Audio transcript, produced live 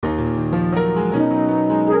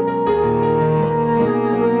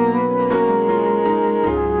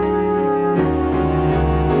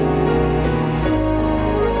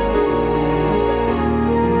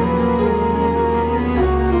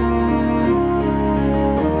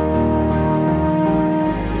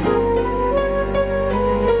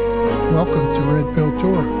Welcome to RedPill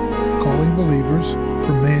Torah, calling believers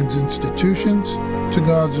from man's institutions to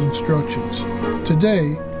God's instructions.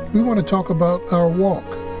 Today, we want to talk about our walk.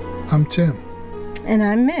 I'm Tim. And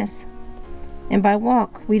I'm Miss. And by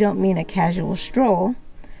walk, we don't mean a casual stroll,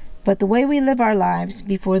 but the way we live our lives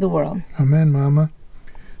before the world. Amen, Mama.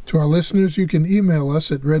 To our listeners, you can email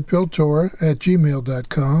us at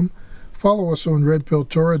redpilltorah@gmail.com, follow us on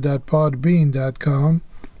redpilltorah.podbean.com,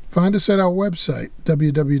 find us at our website,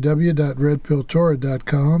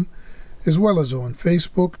 www.redpilltorah.com, as well as on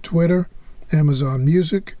Facebook, Twitter, Amazon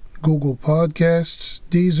Music, Google Podcasts,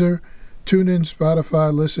 Deezer, TuneIn,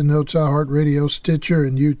 Spotify, Listen Notes, iHeartRadio, Stitcher,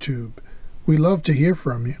 and YouTube. We love to hear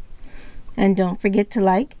from you. And don't forget to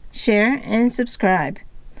like, share, and subscribe.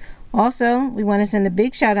 Also, we want to send a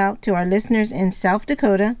big shout out to our listeners in South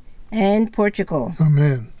Dakota and Portugal.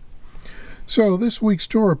 Amen. So this week's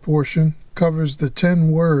Torah portion covers the 10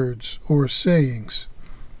 words or sayings.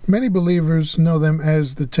 Many believers know them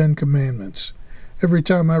as the 10 Commandments. Every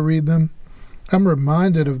time I read them, I'm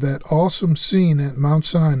reminded of that awesome scene at Mount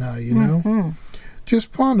Sinai, you know? Mm-hmm.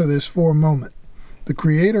 Just ponder this for a moment. The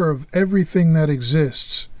creator of everything that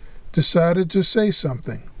exists decided to say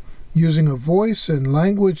something, using a voice and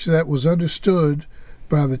language that was understood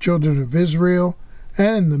by the children of Israel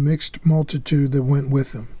and the mixed multitude that went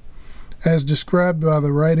with them. As described by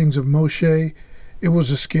the writings of Moshe, it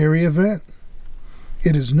was a scary event.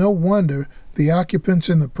 It is no wonder the occupants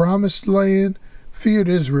in the Promised Land feared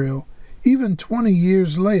Israel even 20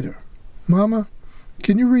 years later. Mama,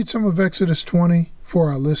 can you read some of Exodus 20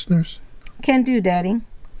 for our listeners? Can do, Daddy.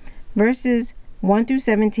 Verses 1 through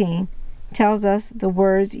 17 tells us the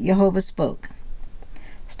words Jehovah spoke.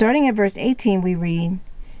 Starting at verse 18, we read,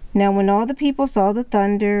 "Now when all the people saw the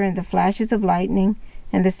thunder and the flashes of lightning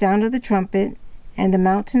and the sound of the trumpet and the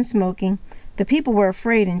mountain smoking, the people were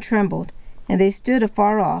afraid and trembled, and they stood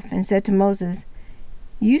afar off and said to Moses,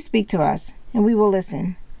 'You speak to us, and we will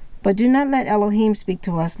listen, but do not let Elohim speak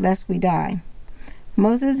to us, lest we die.'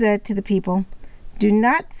 Moses said to the people, 'Do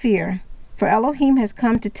not fear, for Elohim has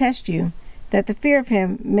come to test you, that the fear of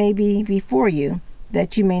him may be before you,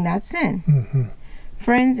 that you may not sin.'" Mm-hmm.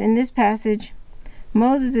 Friends, in this passage,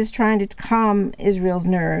 Moses is trying to calm Israel's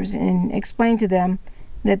nerves and explain to them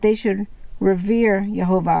that they should revere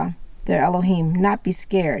Jehovah, their Elohim, not be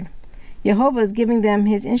scared. Jehovah is giving them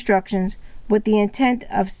his instructions with the intent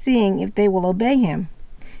of seeing if they will obey him.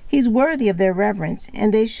 He's worthy of their reverence,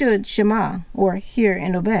 and they should shema, or hear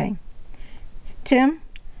and obey. Tim,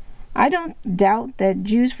 I don't doubt that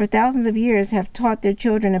Jews for thousands of years have taught their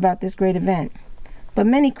children about this great event, but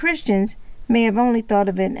many Christians may have only thought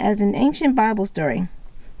of it as an ancient Bible story,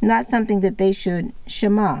 not something that they should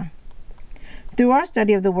shema. Through our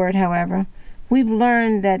study of the Word, however, we've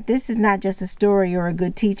learned that this is not just a story or a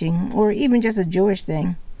good teaching, or even just a Jewish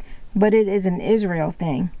thing, but it is an Israel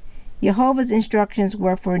thing. Jehovah's instructions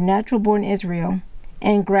were for natural-born Israel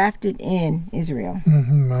and grafted in Israel.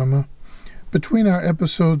 Mm-hmm, Mama. Between our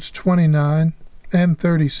episodes 29 and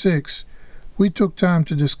 36, we took time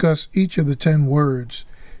to discuss each of the 10 words.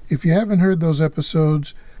 If you haven't heard those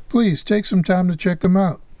episodes, please take some time to check them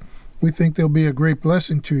out. We think they'll be a great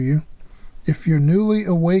blessing to you. If you're newly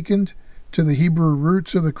awakened to the Hebrew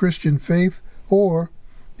roots of the Christian faith, or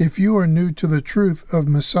if you are new to the truth of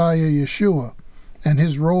Messiah Yeshua and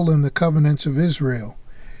his role in the covenants of Israel,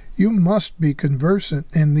 you must be conversant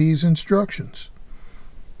in these instructions.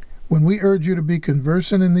 When we urge you to be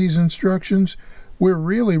conversant in these instructions, we're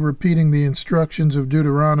really repeating the instructions of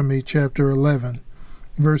Deuteronomy chapter 11,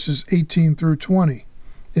 verses 18 through 20.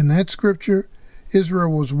 In that scripture, Israel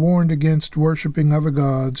was warned against worshiping other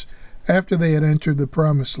gods after they had entered the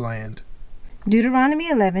Promised Land. Deuteronomy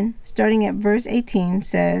 11, starting at verse 18,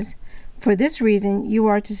 says, "For this reason you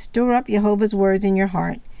are to store up Jehovah's words in your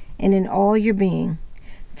heart and in all your being.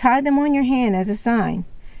 Tie them on your hand as a sign.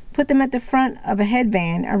 Put them at the front of a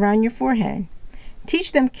headband around your forehead.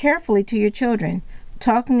 Teach them carefully to your children,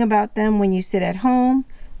 talking about them when you sit at home,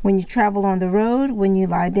 when you travel on the road, when you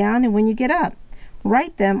lie down, and when you get up.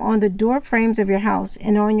 Write them on the door frames of your house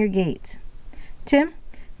and on your gates." Tim,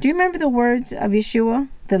 do you remember the words of Yeshua,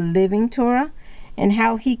 the living Torah, and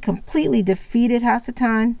how he completely defeated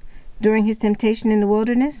Hasatan during his temptation in the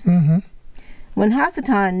wilderness? Mm-hmm. When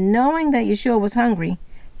Hasatan, knowing that Yeshua was hungry,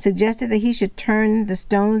 suggested that he should turn the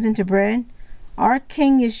stones into bread, our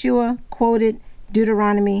King Yeshua quoted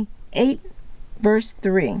Deuteronomy 8, verse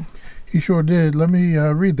 3. He sure did. Let me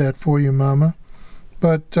read that for you, Mama.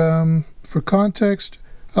 But for context,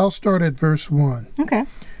 I'll start at verse 1. Okay.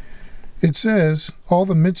 It says, "All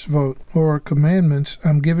the mitzvot, or commandments,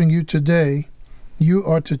 I'm giving you today, you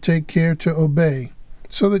are to take care to obey,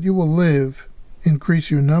 so that you will live,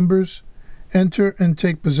 increase your numbers, Enter and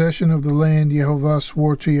take possession of the land Yehovah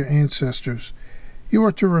swore to your ancestors. You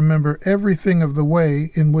are to remember everything of the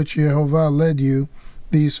way in which Yehovah led you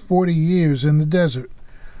these 40 years in the desert,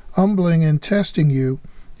 humbling and testing you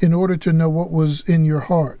in order to know what was in your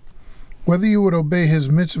heart, whether you would obey his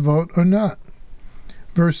mitzvot or not.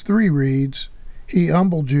 Verse 3 reads, He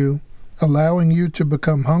humbled you, allowing you to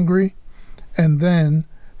become hungry, and then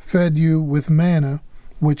fed you with manna,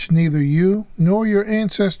 which neither you nor your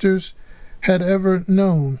ancestors had ever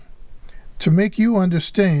known, to make you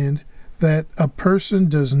understand that a person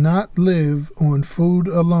does not live on food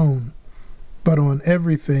alone, but on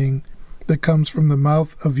everything that comes from the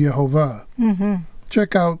mouth of Yehovah.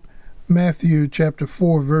 Check out Matthew chapter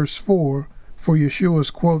 4, verse 4 for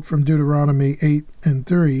Yeshua's quote from Deuteronomy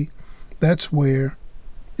 8:3. That's where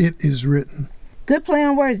it is written. Good play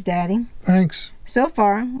on words, Daddy. Thanks. So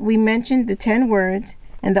far, we mentioned the 10 words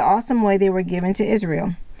and the awesome way they were given to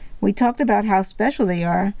Israel. We talked about how special they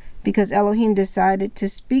are because Elohim decided to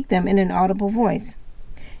speak them in an audible voice.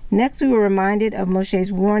 Next, we were reminded of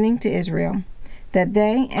Moshe's warning to Israel that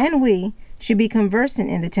they and we should be conversant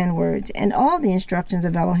in the 10 words and all the instructions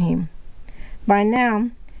of Elohim. By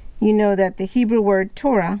now, you know that the Hebrew word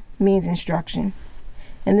Torah means instruction.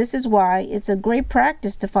 And this is why it's a great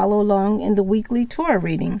practice to follow along in the weekly Torah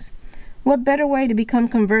readings. What better way to become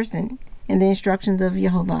conversant in the instructions of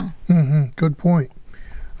Yehovah? Good point.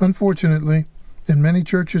 Unfortunately, in many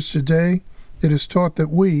churches today, it is taught that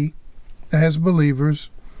we, as believers,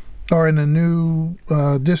 are in a new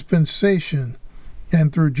dispensation,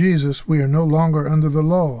 and through Jesus, we are no longer under the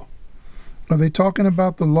law. Are they talking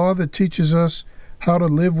about the law that teaches us how to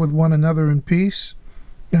live with one another in peace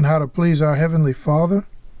and how to please our Heavenly Father?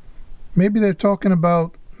 Maybe they're talking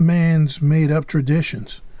about man's made-up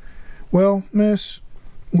traditions. Well, miss,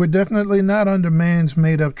 we're definitely not under man's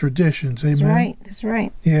made-up traditions. Amen? That's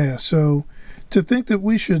right. Yeah, so to think that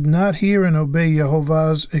we should not hear and obey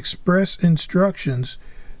Yehovah's express instructions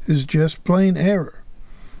is just plain error.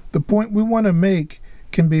 The point we want to make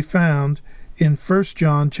can be found in 1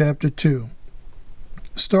 John chapter 2.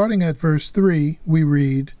 Starting at verse 3, we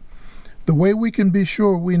read, The way we can be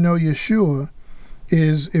sure we know Yeshua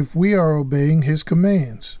is if we are obeying his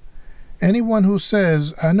commands. Anyone who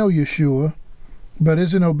says, I know Yeshua, but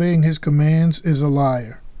isn't obeying his commands is a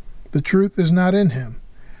liar. The truth is not in him.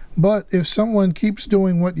 But if someone keeps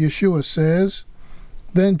doing what Yeshua says,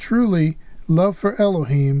 then truly love for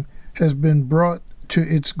Elohim has been brought to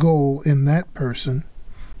its goal in that person.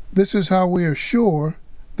 This is how we are sure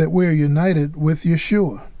that we are united with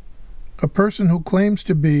Yeshua. A person who claims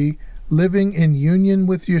to be living in union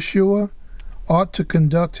with Yeshua ought to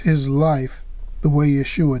conduct his life the way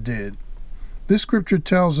Yeshua did. This scripture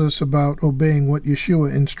tells us about obeying what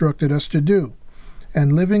Yeshua instructed us to do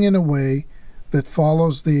and living in a way that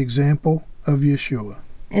follows the example of Yeshua.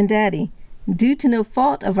 And Daddy, due to no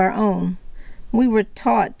fault of our own, we were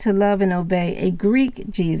taught to love and obey a Greek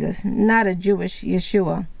Jesus, not a Jewish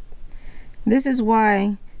Yeshua. This is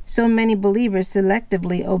why so many believers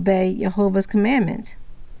selectively obey Jehovah's commandments.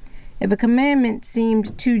 If a commandment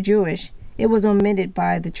seemed too Jewish, it was omitted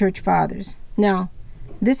by the church fathers. Now,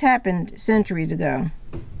 this happened centuries ago.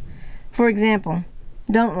 For example,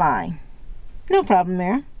 don't lie. No problem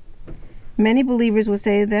there. Many believers would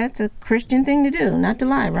say that's a Christian thing to do, not to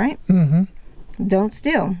lie, right? Don't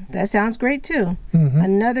steal. That sounds great too.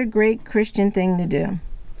 Another great Christian thing to do.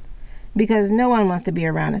 Because no one wants to be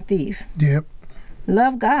around a thief. Yep.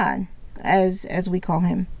 Love God, as we call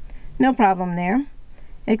him. No problem there.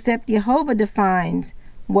 Except Yehovah defines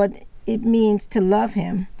what it means to love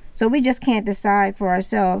him. So we just can't decide for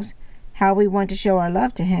ourselves how we want to show our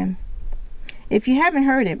love to him. If you haven't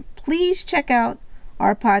heard it, please check out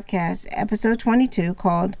our podcast, episode 22,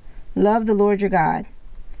 called Love the Lord Your God.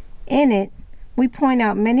 In it, we point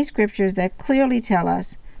out many scriptures that clearly tell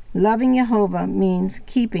us loving Yehovah means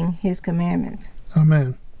keeping his commandments.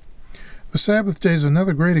 Amen. The Sabbath day is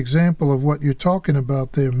another great example of what you're talking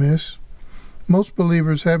about there, miss. Most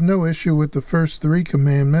believers have no issue with the first 3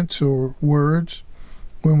 commandments or words.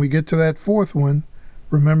 When we get to that 4th one,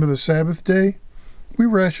 remember the Sabbath day, we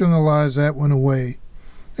rationalize that one away,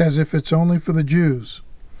 as if it's only for the Jews.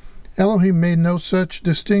 Elohim made no such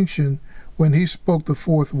distinction when he spoke the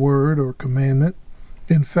 4th word or commandment.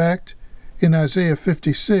 In fact, in Isaiah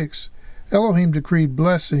 56, Elohim decreed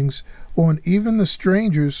blessings on even the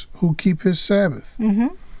strangers who keep his Sabbath.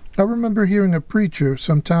 I remember hearing a preacher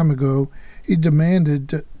some time ago. He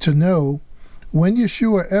demanded to know when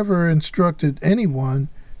Yeshua ever instructed anyone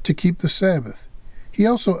to keep the Sabbath. He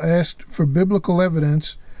also asked for biblical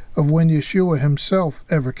evidence of when Yeshua himself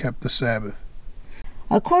ever kept the Sabbath.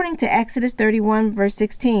 According to Exodus 31, verse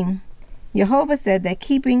 16, Jehovah said that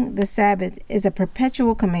keeping the Sabbath is a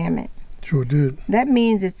perpetual commandment. Sure did. That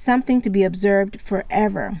means it's something to be observed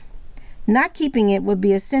forever. Not keeping it would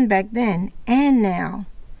be a sin back then and now.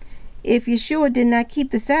 If Yeshua did not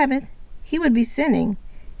keep the Sabbath, he would be sinning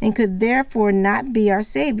and could therefore not be our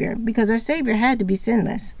Savior, because our Savior had to be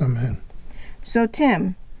sinless. Amen. So,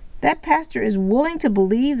 Tim, that pastor is willing to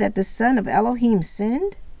believe that the son of Elohim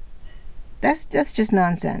sinned? That's just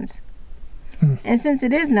nonsense. And since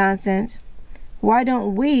it is nonsense, why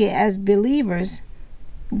don't we as believers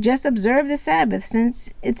just observe the Sabbath,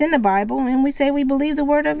 since it's in the Bible and we say we believe the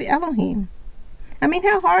word of Elohim? I mean,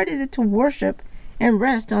 how hard is it to worship and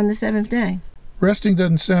rest on the seventh day? Resting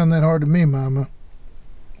doesn't sound that hard to me, Mama.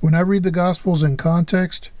 When I read the Gospels in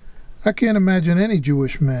context, I can't imagine any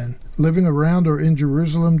Jewish men living around or in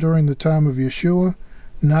Jerusalem during the time of Yeshua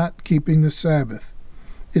not keeping the Sabbath.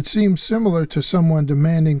 It seems similar to someone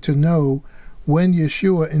demanding to know when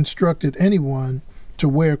Yeshua instructed anyone to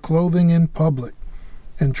wear clothing in public,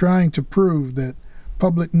 and trying to prove that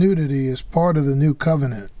public nudity is part of the new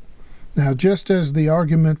covenant. Now, just as the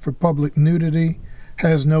argument for public nudity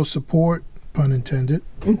has no support, pun intended,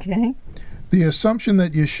 Okay. the assumption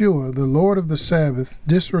that Yeshua, the Lord of the Sabbath,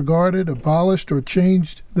 disregarded, abolished, or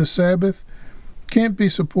changed the Sabbath can't be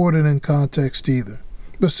supported in context either.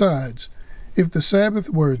 Besides, if the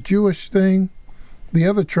Sabbath were a Jewish thing, the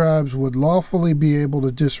other tribes would lawfully be able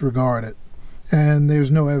to disregard it, and there's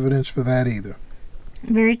no evidence for that either.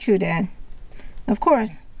 Very true, Dad. Of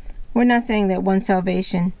course, we're not saying that one's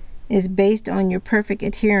salvation is based on your perfect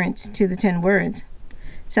adherence to the 10 words.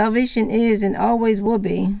 Salvation is and always will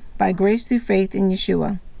be by grace through faith in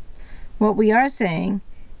Yeshua. What we are saying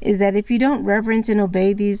is that if you don't reverence and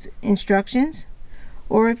obey these instructions,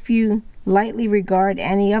 or if you lightly regard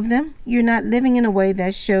any of them, you're not living in a way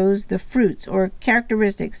that shows the fruits or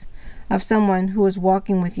characteristics of someone who is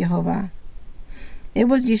walking with Jehovah. It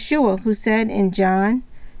was Yeshua who said in John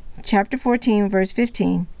chapter 14, verse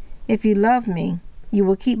 15, "If you love me, you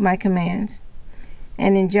will keep my commands."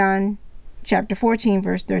 And in John chapter 14,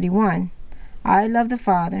 verse 31, "I love the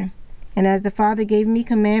Father, and as the Father gave me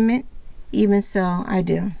commandment, even so I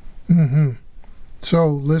do." So,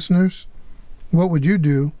 listeners, what would you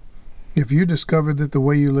do if you discovered that the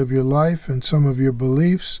way you live your life and some of your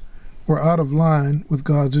beliefs were out of line with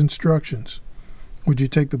God's instructions? Would you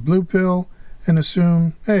take the blue pill and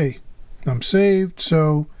assume, hey, I'm saved,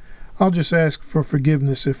 so I'll just ask for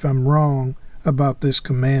forgiveness if I'm wrong about this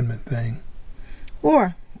commandment thing?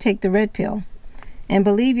 Or take the red pill and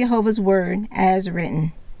believe Jehovah's word as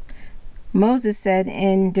written. Moses said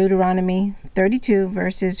in Deuteronomy 32,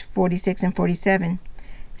 verses 46 and 47,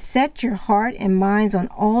 "Set your heart and minds on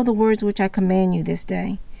all the words which I command you this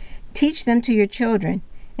day. Teach them to your children,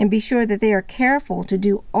 and be sure that they are careful to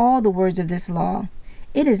do all the words of this law.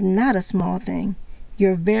 It is not a small thing.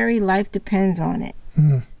 Your very life depends on it."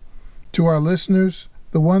 To our listeners,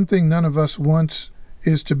 the one thing none of us wants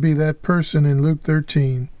is to be that person in Luke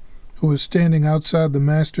 13 who is standing outside the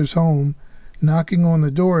master's home, knocking on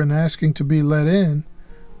the door and asking to be let in,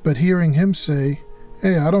 but hearing him say,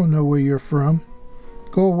 "Hey, I don't know where you're from.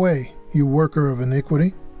 Go away, you worker of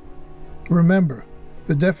iniquity." Remember,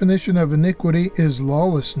 the definition of iniquity is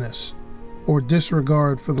lawlessness or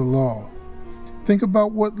disregard for the law. Think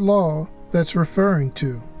about what law that's referring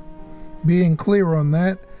to. Being clear on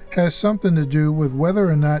that has something to do with whether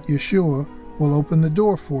or not Yeshua will open the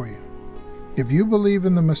door for you. If you believe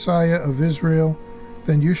in the Messiah of Israel,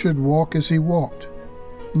 then you should walk as he walked,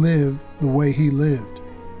 live the way he lived.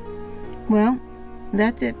 Well,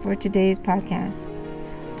 that's it for today's podcast.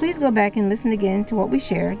 Please go back and listen again to what we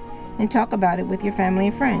shared and talk about it with your family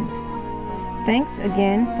and friends. Thanks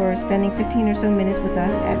again for spending 15 or so minutes with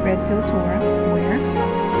us at RedPill Torah, where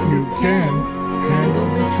You can